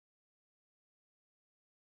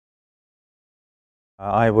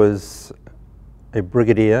I was a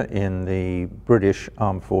brigadier in the British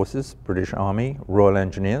Armed Forces, British Army, Royal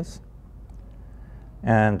Engineers.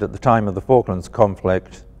 And at the time of the Falklands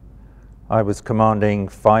conflict, I was commanding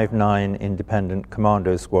 5-9 Independent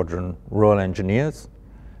Commando Squadron Royal Engineers,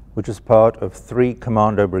 which was part of 3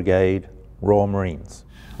 Commando Brigade Royal Marines.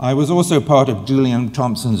 I was also part of Julian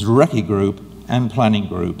Thompson's Recce Group and Planning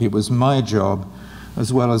Group. It was my job,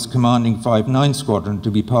 as well as commanding 5-9 Squadron, to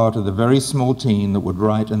be part of the very small team that would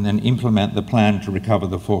write and then implement the plan to recover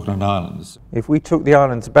the Falkland Islands. If we took the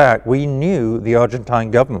islands back, we knew the Argentine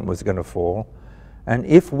government was going to fall, and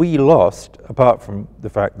if we lost, apart from the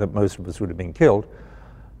fact that most of us would have been killed,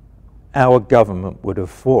 our government would have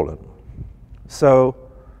fallen. So,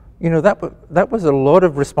 you know, that was a lot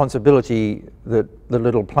of responsibility that the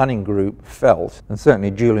little planning group felt, and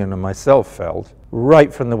certainly Julian and myself felt,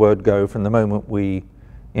 right from the word go, from the moment we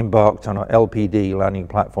embarked on our LPD, landing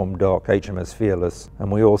platform dock, HMS Fearless,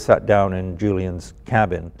 and we all sat down in Julian's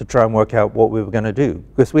cabin to try and work out what we were going to do,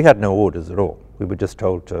 because we had no orders at all. We were just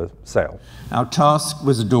told to sail. Our task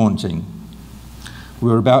was daunting. We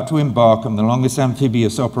were about to embark on the longest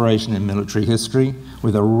amphibious operation in military history,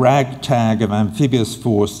 with a ragtag of amphibious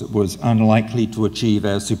force that was unlikely to achieve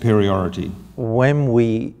air superiority. When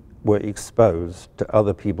we were exposed to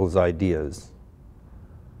other people's ideas,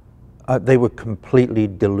 they were completely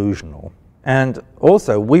delusional. And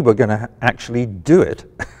also, we were going to actually do it.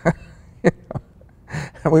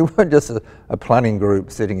 And we weren't just a planning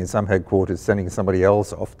group sitting in some headquarters sending somebody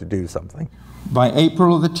else off to do something. By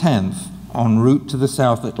April the 10th, en route to the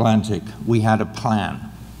South Atlantic, we had a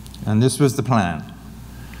plan. And this was the plan.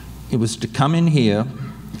 It was to come in here,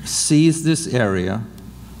 seize this area,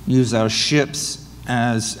 use our ships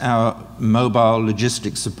as our mobile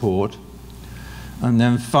logistic support, and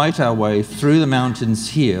then fight our way through the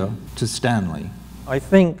mountains here to Stanley. I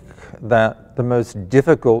think that the most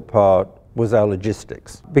difficult part was our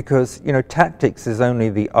logistics, because, you know, tactics is only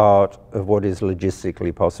the art of what is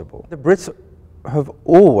logistically possible. The Brits have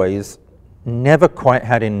always never quite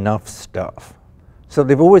had enough stuff. So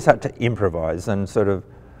they've always had to improvise and sort of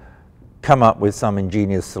come up with some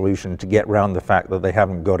ingenious solution to get around the fact that they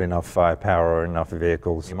haven't got enough firepower or enough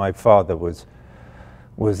vehicles. My father was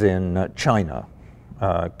in China,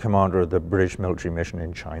 commander of the British military mission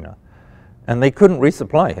in China, and they couldn't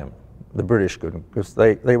resupply him. The British couldn't, because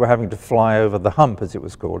they were having to fly over the hump, as it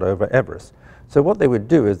was called, over Everest. So what they would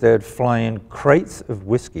do is they'd fly in crates of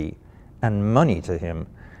whiskey and money to him,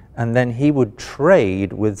 and then he would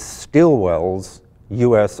trade with Stilwell's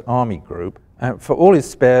US Army group for all his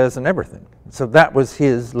spares and everything. So that was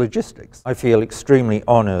his logistics. I feel extremely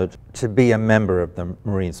honored to be a member of the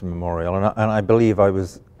Marines Memorial, and I believe I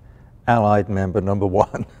was Allied member number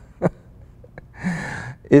 1.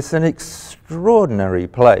 It's an extraordinary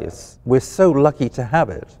place. We're so lucky to have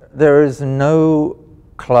it. There is no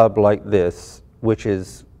club like this which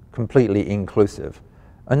is completely inclusive.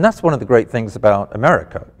 And that's one of the great things about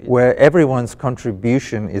America, where everyone's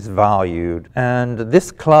contribution is valued. And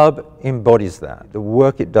this club embodies that. The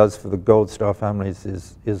work it does for the Gold Star families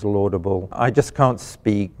is laudable. I just can't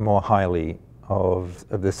speak more highly of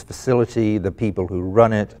this facility, the people who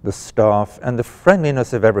run it, the staff, and the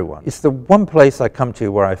friendliness of everyone. It's the one place I come to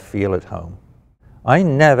where I feel at home. I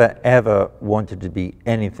never ever wanted to be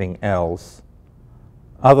anything else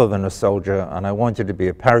other than a soldier, and I wanted to be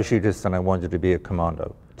a parachutist, and I wanted to be a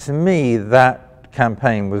commando. To me, that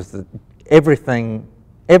campaign was everything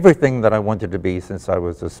that I wanted to be since I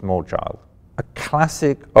was a small child. A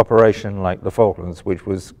classic operation like the Falklands, which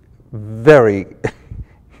was very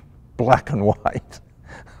black and white.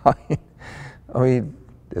 I mean,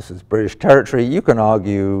 this is British territory. You can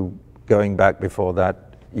argue, going back before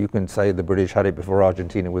that, you can say the British had it before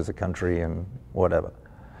Argentina was a country and whatever.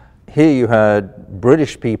 Here you had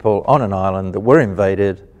British people on an island that were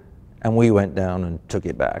invaded, and we went down and took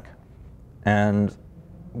it back. And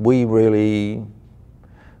we really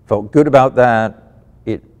felt good about that.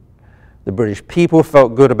 The British people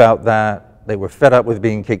felt good about that. They were fed up with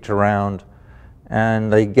being kicked around,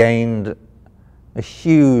 and they gained a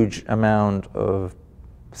huge amount of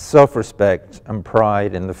self-respect and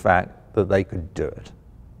pride in the fact that they could do it.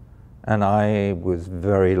 And I was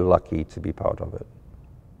very lucky to be part of it.